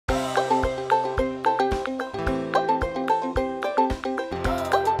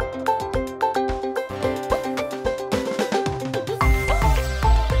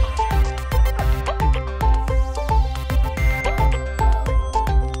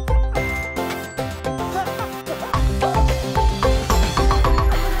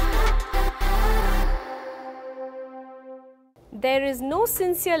no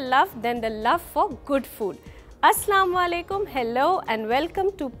sincere love than the love for good food. Assalamu alaikum, hello and welcome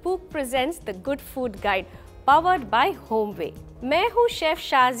to Pook Presents the Good Food Guide, powered by Homeway. मैं हूँ chef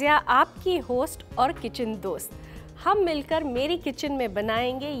Shazia, आपकी host और kitchen दोस्त। हम मिलकर मेरी kitchen में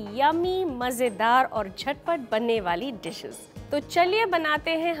बनाएंगे यमी, मज़ेदार और झटपट बनने वाली डिशेस। तो चलिए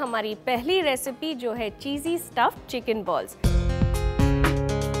बनाते हैं हमारी पहली रेसिपी, जो है चीज़ी स्टफ्ड चिकन बॉल्स।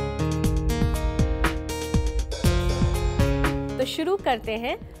 तो शुरू करते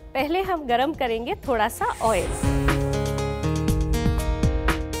हैं। पहले हम गरम करेंगे थोड़ा सा oil.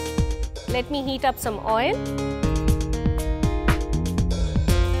 Let me heat up some oil.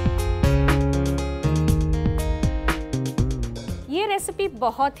 ये रेसिपी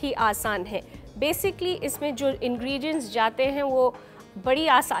बहुत ही आसान है। बेसिकली इसमें जो इंग्रेडिएंट्स जाते हैं वो बड़ी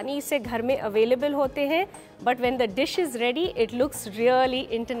आसानी से घर में अवेलेबल होते हैं, but when the dish is ready it looks really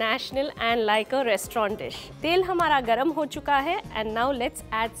international and like a restaurant dish. तेल हमारा गरम हो चुका है and now let's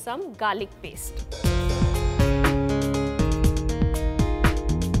add some garlic paste.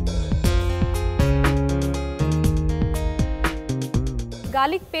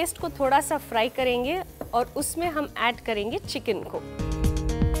 Garlic paste को थोड़ा सा फ्राई करेंगे और उसमें हम ऐड करेंगे चिकन को।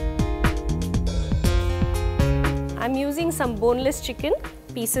 I'm using some boneless chicken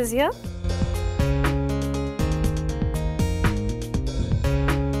pieces here.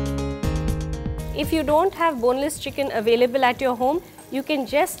 If you don't have boneless chicken available at your home, you can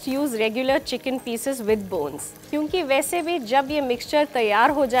just use regular chicken pieces with bones. क्योंकि वैसे भी जब ये मिक्सचर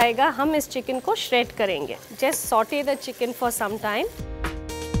तैयार हो जाएगा, हम इस चिकन को श्रेड करेंगे। Just saute the chicken for some time.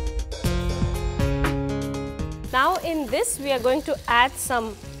 Now in this we are going to add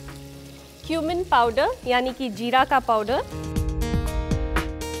some cumin powder, यानी कि जीरा का powder,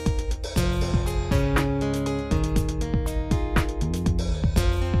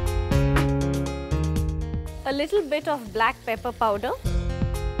 a little bit of black pepper powder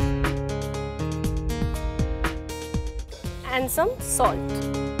and some salt.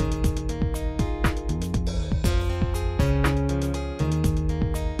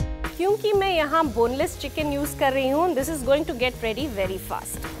 क्योंकि मैं यहाँ boneless chicken use कर रही हूँ, this is going to get ready very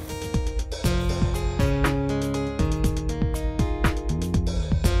fast.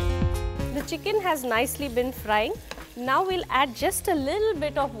 The chicken has nicely been frying. Now we'll add just a little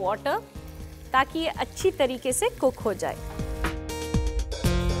bit of water ताकि ये अच्छी तरीके से कुक हो जाए।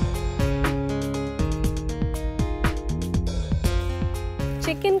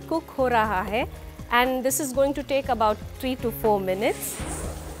 चिकन कुक हो रहा है and this is going to take about 3 to 4 minutes.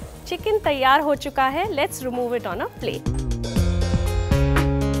 Chicken तैयार हो चुका है। Let's remove it on a plate.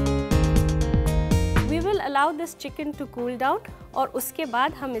 We will allow this chicken to cool down और उसके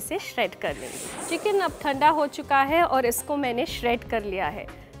बाद हम इसे श्रेड कर लेंगे। चिकन अब ठंडा हो चुका है और इसको मैंने श्रेड कर लिया है।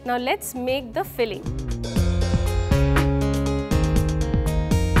 Now let's make the filling.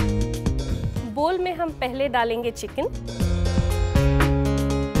 बोल में हम पहले डालेंगे chicken.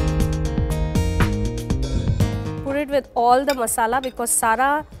 Put it with all the masala because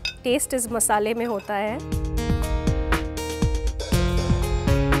सारा टेस्ट इस मसाले में होता है।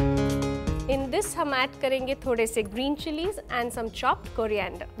 इन दिस हम ऐड करेंगे थोड़े से green chillies and some chopped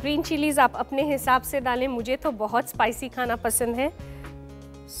coriander. Green chillies आप अपने हिसाब से डालें, मुझे तो बहुत स्पाइसी खाना पसंद है,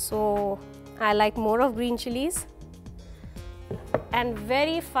 सो I like more of green chillies and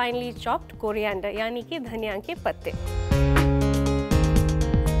very finally chopped coriander, यानी कि धनिया के पत्ते।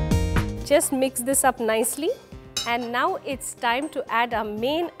 Just mix this up nicely and now it's time to add a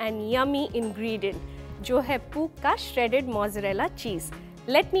main and yummy ingredient, जो है पूक का shredded mozzarella cheese.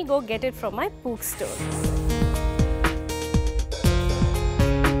 Let me go get it from my Pook store.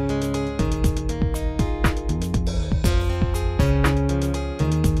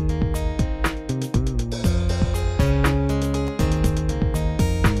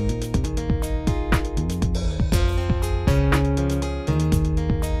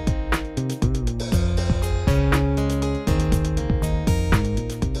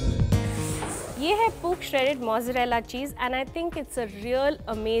 ये है Pook shredded mozzarella cheese and I think it's a real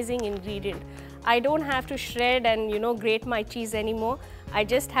amazing ingredient. I don't have to shred and grate my cheese anymore. I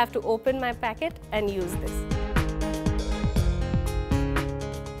just have to open my packet and use this.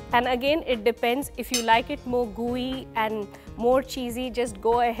 And again, it depends. If you like it more gooey and more cheesy, just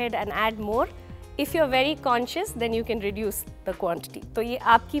go ahead and add more. If you're very conscious, then you can reduce the quantity. तो ये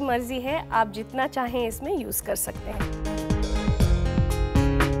आपकी मर्जी है, आप जितना चाहें इसमें use कर सकते हैं।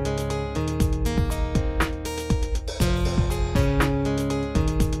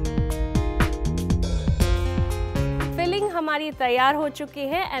 हमारी तैयार हो चुकी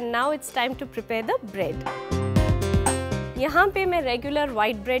है and now it's time to prepare the bread. यहाँ पे मैं रेगुलर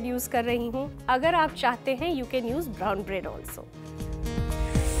वाइट ब्रेड यूज़ कर रही हूँ। अगर आप चाहते हैं you can use brown bread also.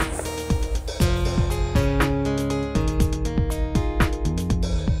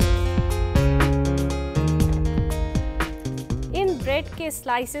 Bread के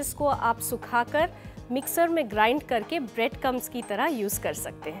स्लाइसेस को आप सुखाकर मिक्सर में ग्राइंड करके ब्रेड क्रम्स की तरह यूज़ कर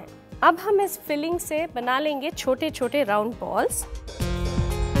सकते हैं। अब हम इस फिलिंग से बना लेंगे छोटे छोटे राउंड बॉल्स।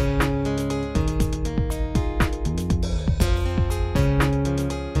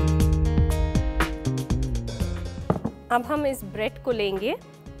 अब हम इस ब्रेड को लेंगे,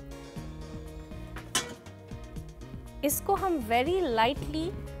 इसको हम वेरी लाइटली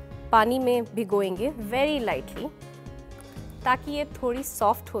पानी में भिगोएंगे, वेरी लाइटली, ताकि ये थोड़ी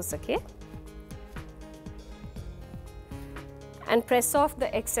सॉफ्ट हो सके। And press of the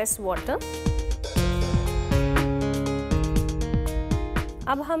excess water.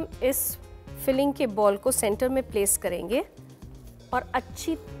 अब हम इस फिलिंग के बॉल को सेंटर में प्लेस करेंगे और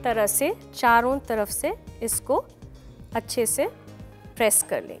अच्छी तरह से चारों तरफ से इसको अच्छे से प्रेस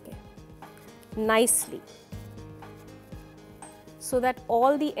कर लेंगे nicely, so that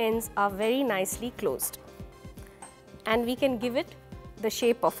all the ends are very nicely closed and we can give it the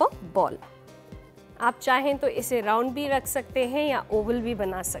shape of a ball. आप चाहें तो इसे राउंड भी रख सकते हैं या ओवल भी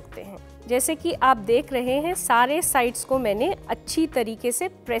बना सकते हैं। जैसे कि आप देख रहे हैं सारे साइड्स को मैंने अच्छी तरीके से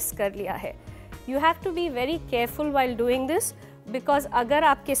प्रेस कर लिया है। You have to be very careful while doing this because अगर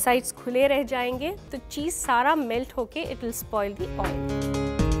आपके साइड्स खुले रह जाएंगे तो चीज़ सारा मेल्ट होके it will spoil the oil.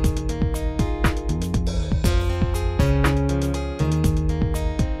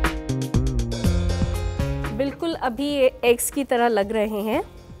 बिल्कुल अभी ये एग्स की तरह लग रहे हैं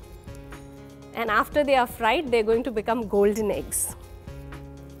and after they are fried they are going to become golden eggs.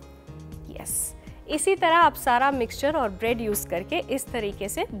 Yes. इसी तरह आप सारा मिक्सचर और ब्रेड यूज़ करके इस तरीके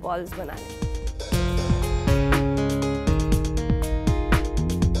से बॉल्स बना लें।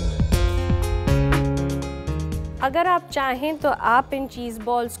 अगर आप चाहें तो आप इन चीज़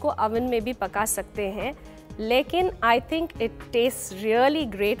बॉल्स को ओवन में भी पका सकते हैं, लेकिन I think it taste really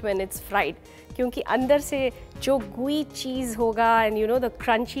great when it's fried, क्योंकि अंदर से जो गुई चीज़ होगा and you know the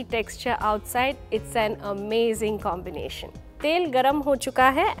crunchy texture outside, it's an amazing combination. तेल गरम हो चुका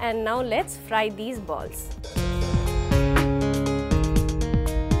है and now let's fry these balls.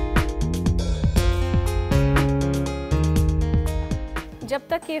 जब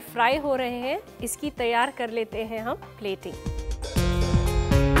तक ये फ्राई हो रहे हैं इसकी तैयार कर लेते हैं हम प्लेटिंग।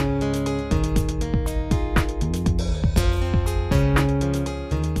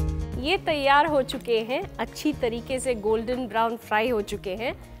 ये तैयार हो चुके हैं, अच्छी तरीके से गोल्डन ब्राउन फ्राई हो चुके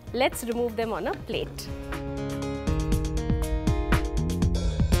हैं। Let's remove them on a plate.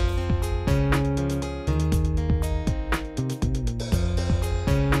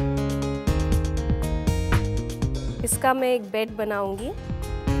 इसका मैं एक बेड बनाऊंगी।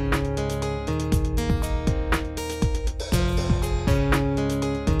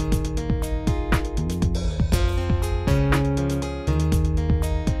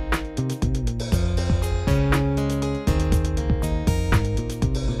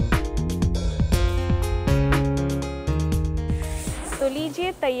 तो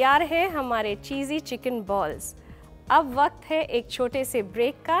लीजिए तैयार है हमारे चीज़ी चिकन बॉल्स। अब वक्त है एक छोटे से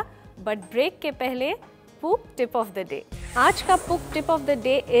ब्रेक का, बट ब्रेक के पहले पुक टिप ऑफ द डे। आज का पुक tip of the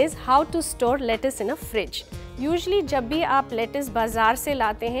day is how to store latus in a fridge. Usually जब भी आप लेटस बाज़ार से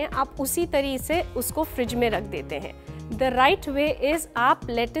लाते हैं आप उसी तरीके से उसको फ्रिज में रख देते हैं। द राइट वे इज़ आप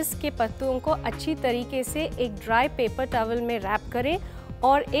लेटस के पत्तों को अच्छी तरीके से एक ड्राई पेपर टॉवल में रैप करें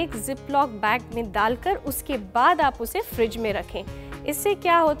और एक जिप-लॉक बैग में डालकर उसके बाद आप उसे फ्रिज में रखें। इससे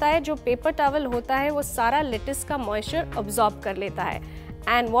क्या होता है, जो पेपर टॉवल होता है वो सारा लेटस का मॉइस्चर अब्सॉर्ब कर लेता है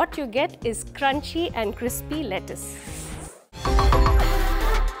and what you get is crunchy and crispy latus.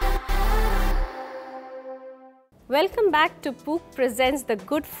 Welcome back to पूक presents the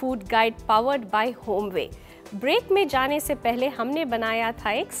good food guide powered by होमवे। Break में जाने से पहले हमने बनाया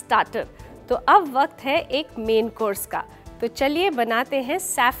था एक स्टार्टर, तो अब वक्त है एक मेन कोर्स का। तो चलिए बनाते हैं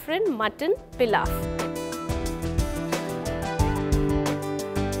सैफरन मटन पिलाफ।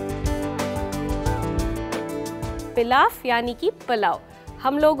 पिलाफ यानी कि पुलाव,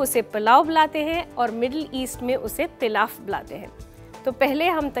 हम लोग उसे पुलाव बुलाते हैं और मिडिल ईस्ट में उसे पिलाफ बुलाते हैं। तो पहले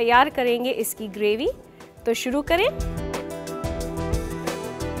हम तैयार करेंगे इसकी ग्रेवी, तो शुरू करें।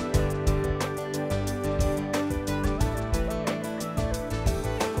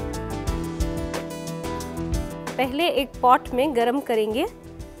 पहले एक पॉट में गरम करेंगे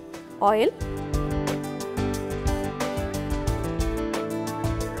ऑयल।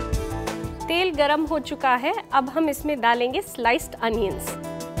 तेल गरम हो चुका है, अब हम इसमें डालेंगे स्लाइस्ड अनियंस।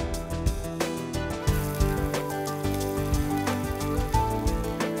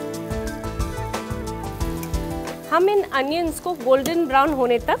 हम इन अनियंस को गोल्डन ब्राउन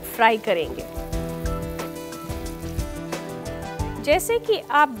होने तक फ्राई करेंगे। जैसे कि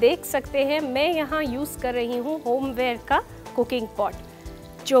आप देख सकते हैं मैं यहाँ यूज़ कर रही हूँ होमवेयर का कुकिंग पॉट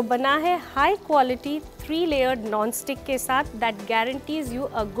जो बना है high quality 3 layered non stick के साथ that guarantees you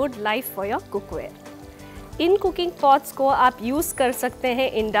a good life for your cookware. In cooking pots को आप यूज़ कर सकते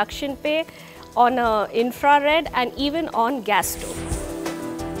हैं इंडक्शन पे, on infrared and even on gas stove.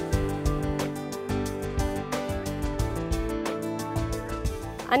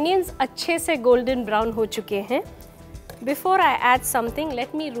 Onions अच्छे से गोल्डन ब्राउन हो चुके हैं। Before I add something,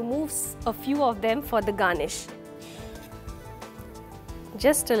 let me remove a few of them for the garnish.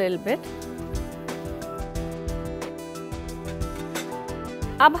 Just a little bit.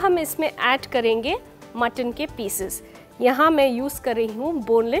 अब हम इसमें ऐड करेंगे मटन के पीसेस। यहाँ मैं यूज़ कर रही हूँ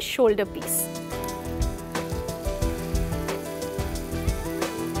बोनलेस शोल्डर पीस।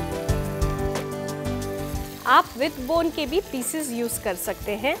 आप विद बोन के भी पीसेस यूज़ कर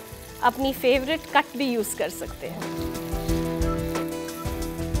सकते हैं, अपनी फेवरेट कट भी यूज़ कर सकते हैं।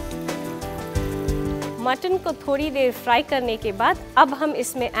 मटन को थोड़ी देर फ्राई करने के बाद अब हम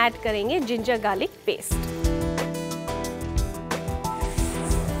इसमें ऐड करेंगे ginger garlic paste.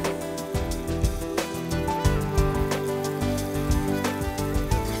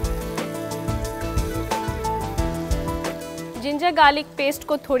 Ginger garlic paste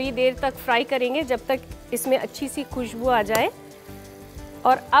को थोड़ी देर तक फ्राई करेंगे जब तक इसमें अच्छी सी खुशबू आ जाए।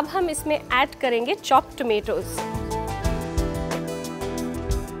 और अब हम इसमें ऐड करेंगे चॉप्ड टमेटोज।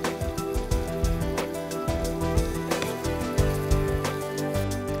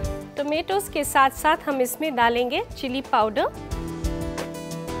 टमेटोज के साथ साथ हम इसमें डालेंगे चिली पाउडर,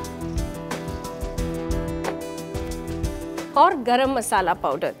 और गरम मसाला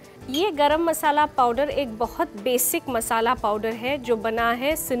पाउडर। ये गरम मसाला पाउडर एक बहुत बेसिक मसाला पाउडर है जो बना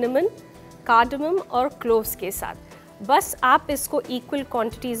है सिनेमन, कार्डमम और क्लोव्स के साथ। बस आप इसको इक्वल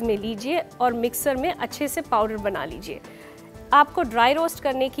क्वांटिटीज़ में लीजिए और मिक्सर में अच्छे से पाउडर बना लीजिए। आपको ड्राई रोस्ट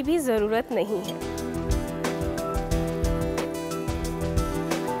करने की भी ज़रूरत नहीं है।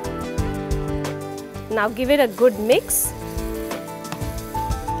 Now give it a good mix.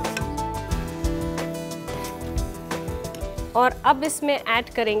 और अब इसमें ऐड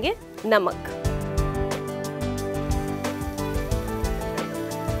करेंगे नमक।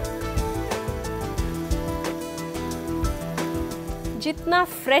 जितना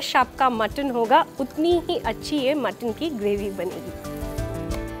फ्रेश आपका मटन होगा उतनी ही अच्छी ये मटन की ग्रेवी बनेगी।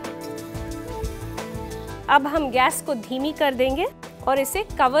 अब हम गैस को धीमी कर देंगे और इसे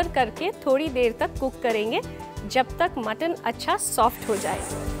कवर करके थोड़ी देर तक कुक करेंगे जब तक मटन अच्छा सॉफ्ट हो जाए।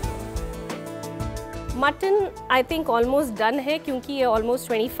 Mutton I think almost done है क्योंकि ये ऑलमोस्ट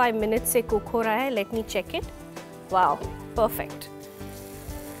 25 मिनट से कुक हो रहा है। Let me check it. Wow, perfect.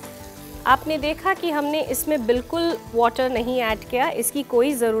 आपने देखा कि हमने इसमें बिल्कुल वाटर नहीं ऐड किया, इसकी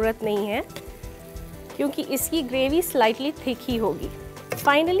कोई ज़रूरत नहीं है क्योंकि इसकी ग्रेवी स्लाइटली थिक ही होगी।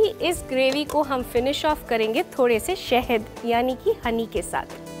 फाइनली इस ग्रेवी को हम फिनिश ऑफ करेंगे थोड़े से शहद यानी कि हनी के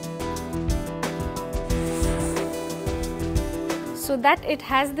साथ, so that it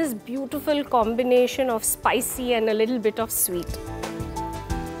has this beautiful combination of spicy and a little bit of sweet.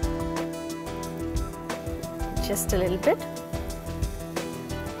 Just a little bit.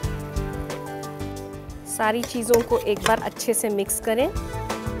 सारी चीज़ों को एक बार अच्छे से मिक्स करें।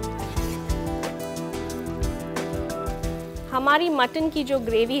 हमारी मटन की जो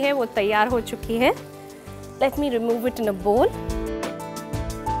ग्रेवी है वो तैयार हो चुकी है। Let me remove it in a bowl.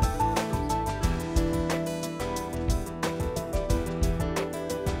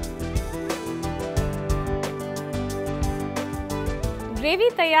 Gravy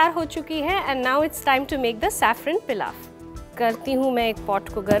तैयार हो चुकी है and now it's time to make the saffron पिलाव। करती हूँ मैं एक पॉट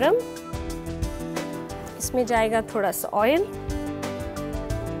को गरम। इसमें जाएगा थोड़ा सा ऑयल।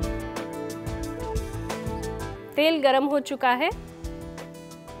 तेल गरम हो चुका है।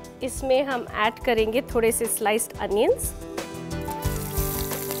 इसमें हम ऐड करेंगे थोड़े से स्लाइस्ड अनियंस,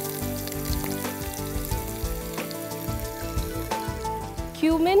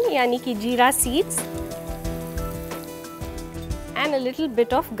 क्यूमिन यानी कि जीरा seeds, and a little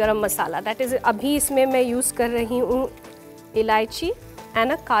bit of गरम मसाला। दैट इज अभी इसमें मैं यूज़ कर रही हूँ इलायची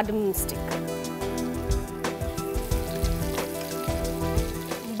एंड अ कार्डमम स्टिक।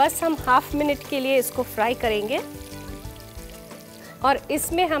 बस हम हाफ मिनट के लिए इसको फ्राई करेंगे और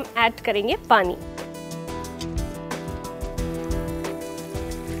इसमें हम ऐड करेंगे पानी।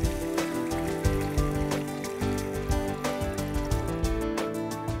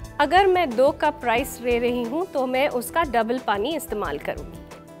 अगर मैं 2 कप राइस ले रही हूँ तो मैं उसका डबल पानी इस्तेमाल करूँगी।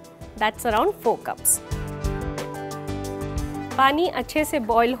 That's around 4 cups. पानी अच्छे से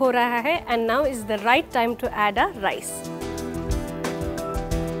बॉईल हो रहा है and now is the right time to add a rice.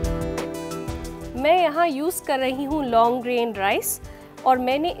 मैं यहाँ यूज़ कर रही हूँ लॉन्ग ग्रेन राइस। और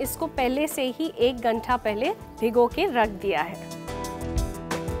मैंने इसको पहले से ही 1 घंटा पहले भिगो के रख दिया है।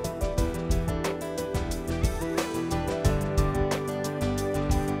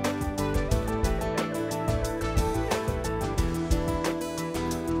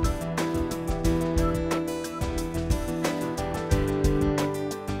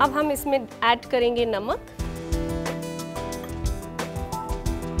 अब हम इसमें ऐड करेंगे नमक,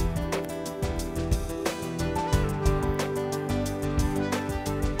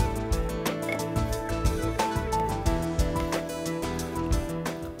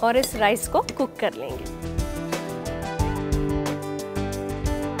 और इस राइस को कुक कर लेंगे।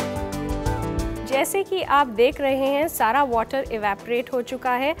 जैसे कि आप देख रहे हैं सारा वाटर इवेपोरेट हो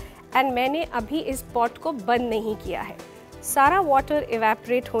चुका है एंड मैंने अभी इस पॉट को बंद नहीं किया है। सारा वाटर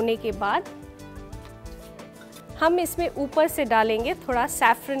इवेपोरेट होने के बाद हम इसमें ऊपर से डालेंगे थोड़ा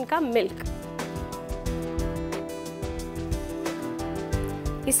सैफरन का मिल्क।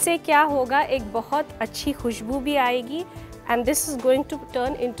 इससे क्या होगा, एक बहुत अच्छी खुशबू भी आएगी and this is going to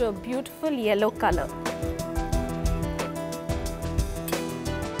turn into a beautiful yellow color.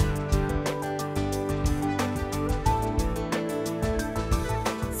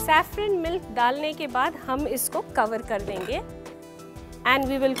 Saffron milk डालने के बाद हम इसको कवर कर देंगे and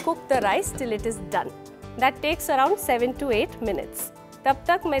we will cook the rice till it is done. That takes around 7 to 8 minutes. तब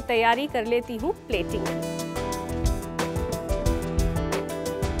तक मैं तैयारी कर लेती हूँ प्लेटिंग की।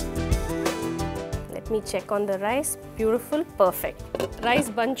 Let me check on the rice. Beautiful, perfect. Rice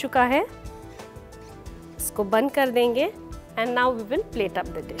बन चुका है, इसको बंद कर देंगे and now we will plate up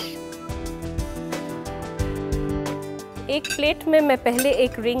the dish. एक प्लेट में मैं पहले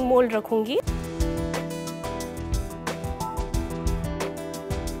एक रिंग मोल्ड रखूंगी।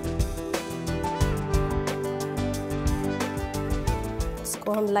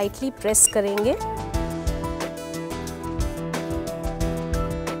 इसको हम लाइटली प्रेस करेंगे।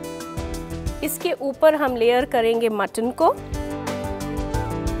 इसके ऊपर हम लेयर करेंगे मटन को।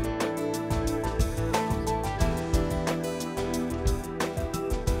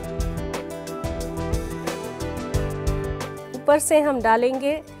 ऊपर से हम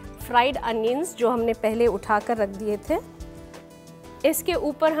डालेंगे फ्राइड अनियंस जो हमने पहले उठाकर रख दिए थे। इसके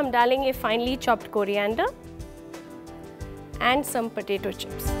ऊपर हम डालेंगे finally chopped coriander and some potato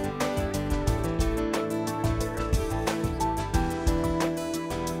chips.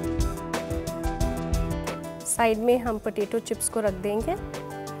 Side में हम पोटैटो चिप्स को रख देंगे।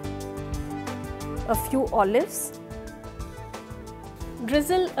 A few olives.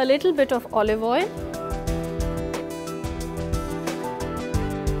 Drizzle a little bit of olive oil.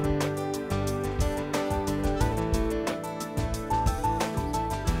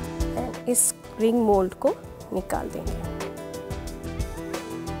 And इस रिंग मोल्ड को निकाल देंगे।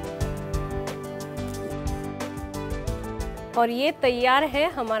 और ये तैयार है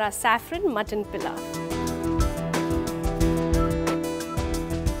हमारा सैफरन मटन पुलाव।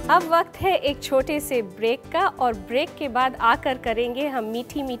 अब वक्त है एक छोटे से ब्रेक का, और ब्रेक के बाद आकर करेंगे हम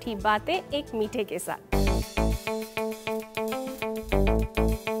मीठी मीठी बातें एक मीठे के साथ।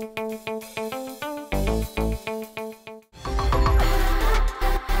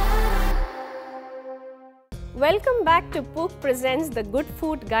 वेलकम बैक टू पुक presents the good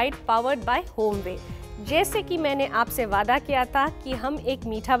food guide powered by होमवे। जैसे कि मैंने आपसे वादा किया था कि हम एक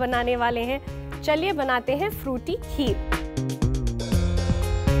मीठा बनाने वाले हैं, चलिए बनाते हैं फ्रूटी खीर।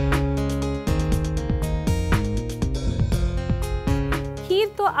 खीर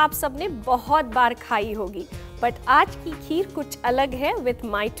तो आप सबने बहुत बार खाई होगी, बट आज की खीर कुछ अलग है विथ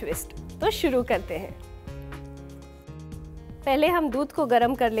माय ट्विस्ट। तो शुरू करते हैं। पहले हम दूध को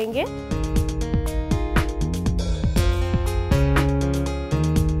गर्म कर लेंगे।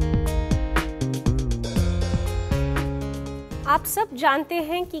 आप सब जानते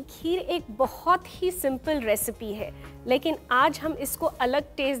हैं कि खीर एक बहुत ही सिंपल रेसिपी है, लेकिन आज हम इसको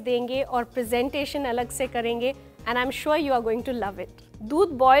अलग टेस्ट देंगे और प्रेजेंटेशन अलग से करेंगे and I am sure you are going to love it. दूध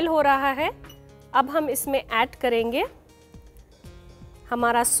बॉयल हो रहा है, अब हम इसमें ऐड करेंगे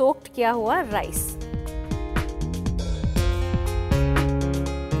हमारा सोक्ड किया हुआ राइस।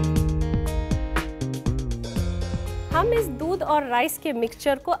 हम इस दूध और राइस के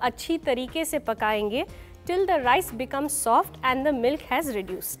मिक्सचर को अच्छी तरीके से पकाएंगे till the rice becomes soft and the milk has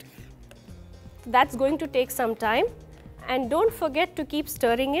reduced. That's going to take some time and don't forget to keep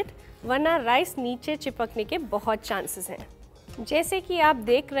stirring it, वरना राइस नीचे चिपकने के बहुत चांसेस हैं। जैसे कि आप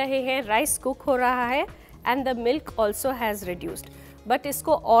देख रहे हैं राइस कुक हो रहा है and the milk also has reduced, but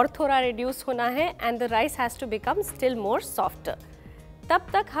इसको और थोड़ा reduce होना है and the rice has to become still more softer. तब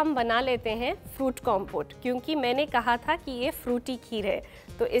तक हम बना लेते हैं फ्रूट कॉम्पोट, क्योंकि मैंने कहा था कि ये फ्रूटी खीर है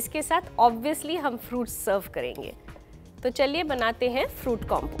तो इसके साथ ऑब्वियसली हम फ्रूट्स सर्व करेंगे। तो चलिए बनाते हैं फ्रूट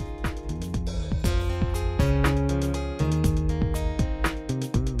कॉम्पोट।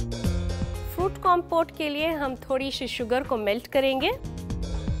 फ्रूट कॉम्पोट के लिए हम थोड़ी सी शुगर को मेल्ट करेंगे।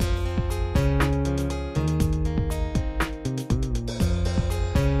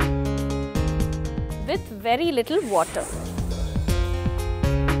 With very little water.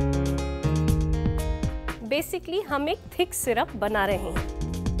 Basically हम एक थिक सिरप बना रहे हैं।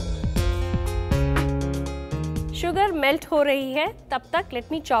 शुगर मेल्ट हो रही है, तब तक let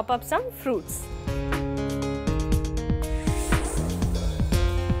me chop up some fruits.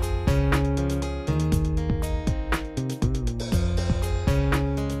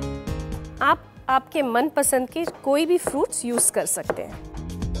 आप आपके मनपसंद के कोई भी फ्रूट्स यूज कर सकते हैं।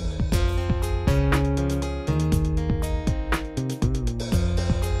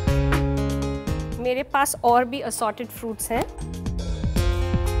 मेरे पास और भी असॉर्टेड फ्रूट्स हैं।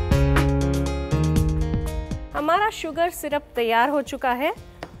 हमारा शुगर सिरप तैयार हो चुका है।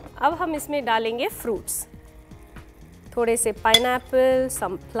 अब हम इसमें डालेंगे फ्रूट्स, थोड़े से pineapple,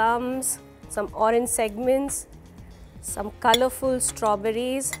 some plums, some orange segments, some colourful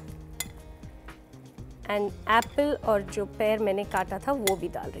strawberries and Apple, और जो पेयर मैंने काटा था वो भी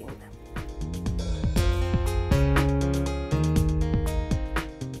डाल रही हूँ मैं।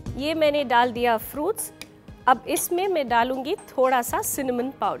 ये मैंने डाल दिया फ्रूट्स। अब इसमें मैं डालूंगी थोड़ा सा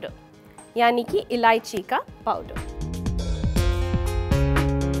सिनेमन पाउडर, यानी कि इलायची का powder.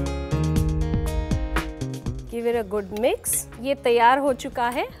 Give it a good mix. ये तैयार हो चुका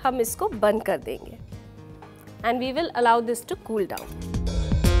है, हम इसको बंद कर देंगे and we will allow this to cool down.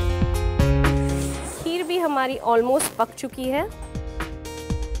 खीर भी हमारी ऑलमोस्ट पक चुकी है।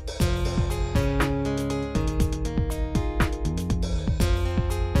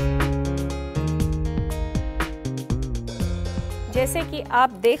 जैसे कि आप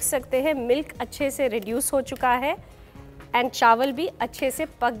देख सकते हैं मिल्क अच्छे से रिड्यूस हो चुका है एंड चावल भी अच्छे से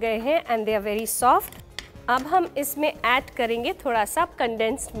पक गए हैं and they are very soft. अब हम इसमें ऐड करेंगे थोड़ा सा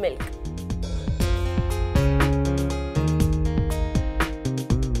कंडेंस्ड मिल्क।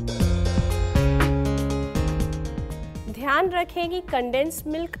 ध्यान रखें कि कंडेंस्ड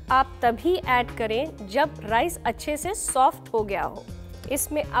मिल्क आप तभी ऐड करें जब राइस अच्छे से सॉफ्ट हो गया हो।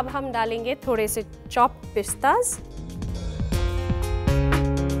 इसमें अब हम डालेंगे थोड़े से चॉप्ड पिस्तास,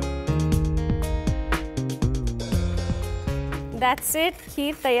 दैट्स इट।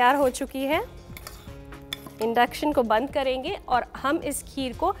 खीर तैयार हो चुकी है। इंडक्शन को बंद करेंगे और हम इस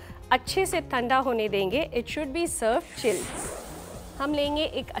खीर को अच्छे से ठंडा होने देंगे। It should be serve chilled. हम लेंगे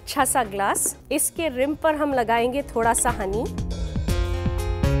एक अच्छा सा ग्लास, इसके रिम पर हम लगाएंगे थोड़ा सा Honey,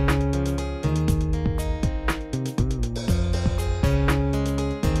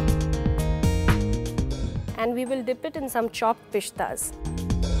 and we will dip it in some chopped pistas.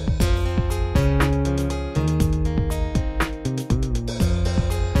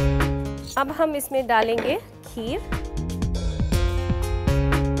 अब हम इसमें डालेंगे खीर,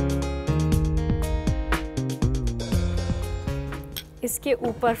 इसके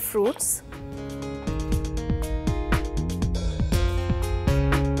ऊपर फ्रूट्स,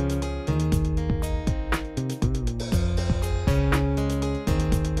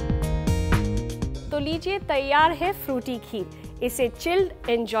 तो लीजिए तैयार है फ्रूटी खीर। इसे चिल्ड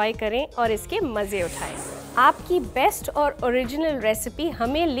एंजॉय करें और इसके मज़े उठाएं। आपकी बेस्ट और ओरिजिनल रेसिपी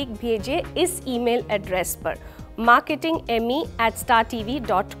हमें लिख भेजें इस ईमेल एड्रेस पर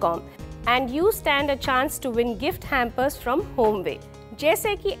marketingme@startv.com and you stand a chance to win gift hampers from Homeway।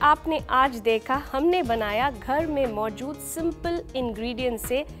 जैसे कि आपने आज देखा, हमने बनाया घर में मौजूद सिंपल इंग्रेडिएंट्स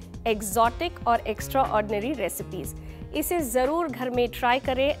से एक्सोटिक और एक्स्ट्रा ऑर्डिनरी रेसिपीज। इसे ज़रूर घर में ट्राई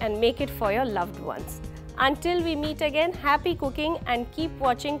करें and make it for your loved ones. Until we meet again, happy cooking and keep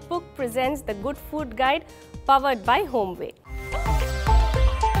watching Pook Presents the Good Food Guide powered by Homeway.